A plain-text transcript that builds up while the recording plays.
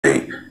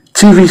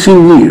TVC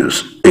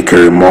News,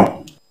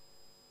 Ikerimo.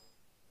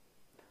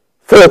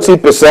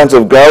 30%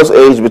 of girls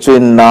aged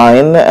between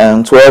 9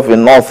 and 12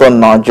 in northern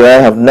Nigeria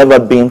have never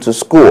been to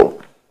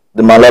school.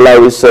 The Malala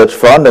Research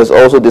Fund has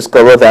also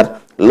discovered that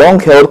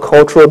long-held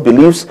cultural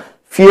beliefs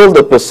fuel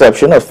the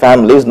perception of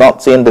families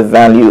not seeing the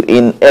value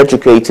in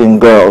educating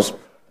girls.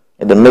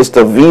 In the midst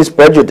of these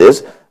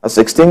prejudices, a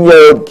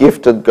 16-year-old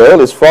gifted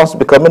girl is fast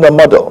becoming a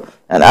model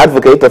and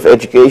advocate of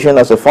education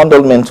as a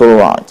fundamental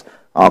right.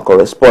 Our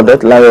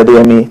correspondent,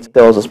 Layodemi,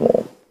 tells us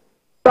more.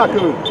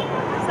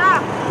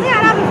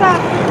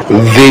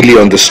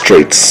 Daily on the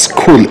streets,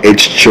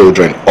 school-aged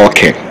children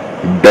hawking,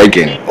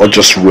 begging, or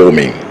just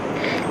roaming.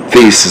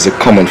 This is a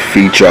common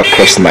feature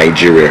across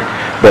Nigeria,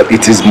 but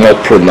it is more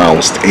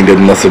pronounced in the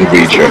northern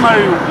region.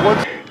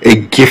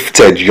 A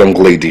gifted young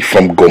lady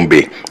from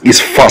Gombe is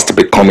fast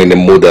becoming a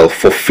model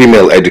for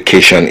female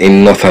education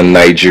in northern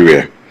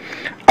Nigeria.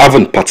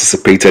 Having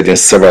participated in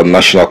several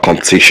national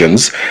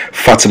competitions,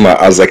 Fatima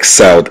has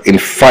excelled in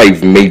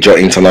 5 major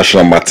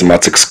international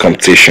mathematics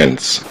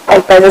competitions. I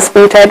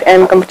participated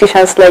in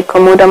competitions like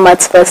Komodo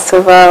Maths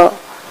Festival,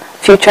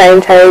 Future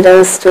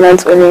Intelligence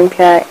Students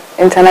Olympia,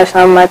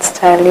 International Maths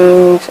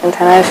Challenge,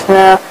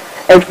 International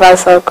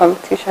Adversarial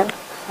Competition.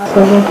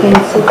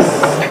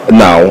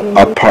 Now,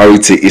 our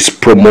priority is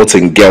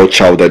promoting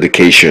girl-child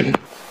education.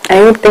 I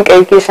don't think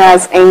education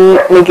has any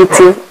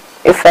negative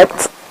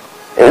effect.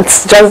 It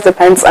just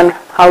depends on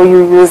how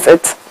you use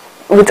it.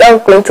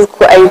 Without going to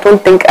school, I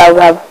don't think I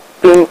would have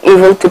been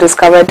able to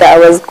discover that I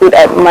was good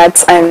at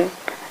maths and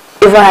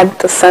even had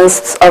the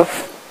sense of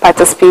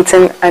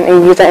participating and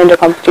engaging in the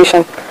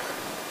competition.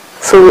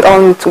 So we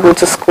all need to go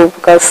to school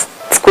because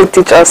school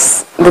teaches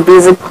us the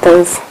basic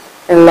things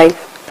in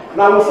life.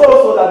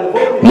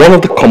 One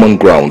of the common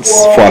grounds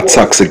for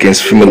attacks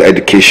against female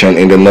education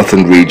in the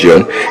northern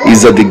region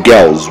is that the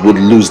girls would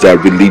lose their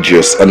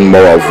religious and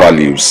moral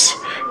values.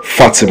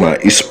 Fatima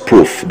is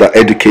proof that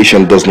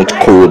education does not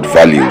corrode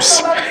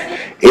values.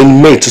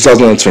 In May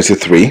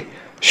 2023,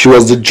 she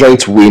was the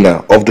joint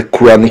winner of the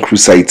Quranic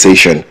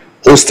recitation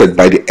hosted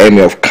by the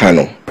Emir of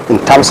Kano.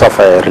 In terms of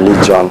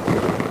religion,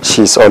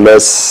 she's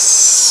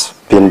always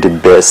been the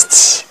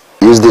best.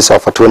 Use this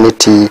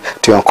opportunity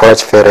to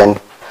encourage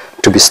parents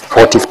to be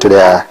supportive to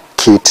their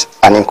kids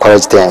and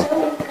encourage them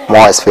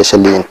more,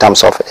 especially in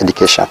terms of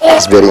education.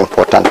 It's very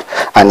important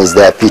and it's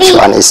their future,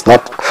 and it's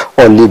not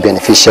only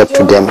beneficial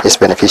to them, it's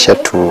beneficial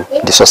to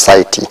the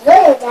society.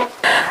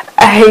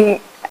 I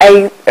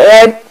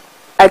read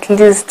at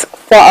least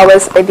 4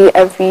 hours a day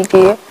every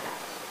day,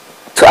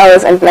 2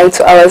 hours at night,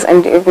 2 hours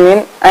in the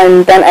evening,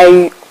 and then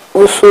I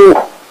also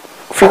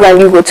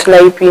frequently go to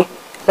library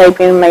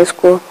in my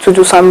school to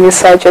do some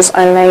researches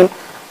online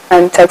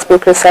and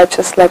textbook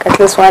researches, like at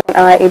least 1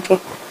 hour a day,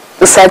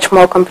 to search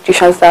more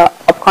competitions, that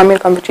upcoming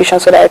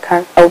competitions, so that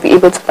I will be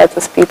able to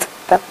participate in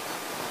them.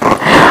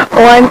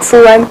 1,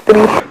 2, 1,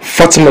 3.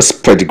 Fatima's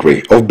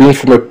pedigree of being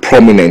from a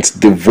prominent,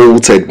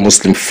 devoted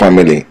Muslim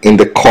family in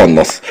the core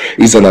north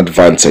is an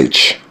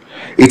advantage.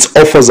 It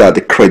offers her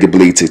the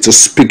credibility to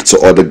speak to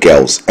other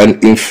girls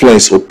and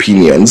influence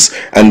opinions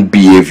and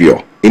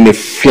behavior in a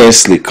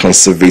fiercely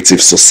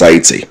conservative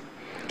society.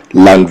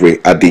 Landry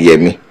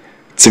Adeyemi,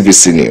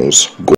 TVC News.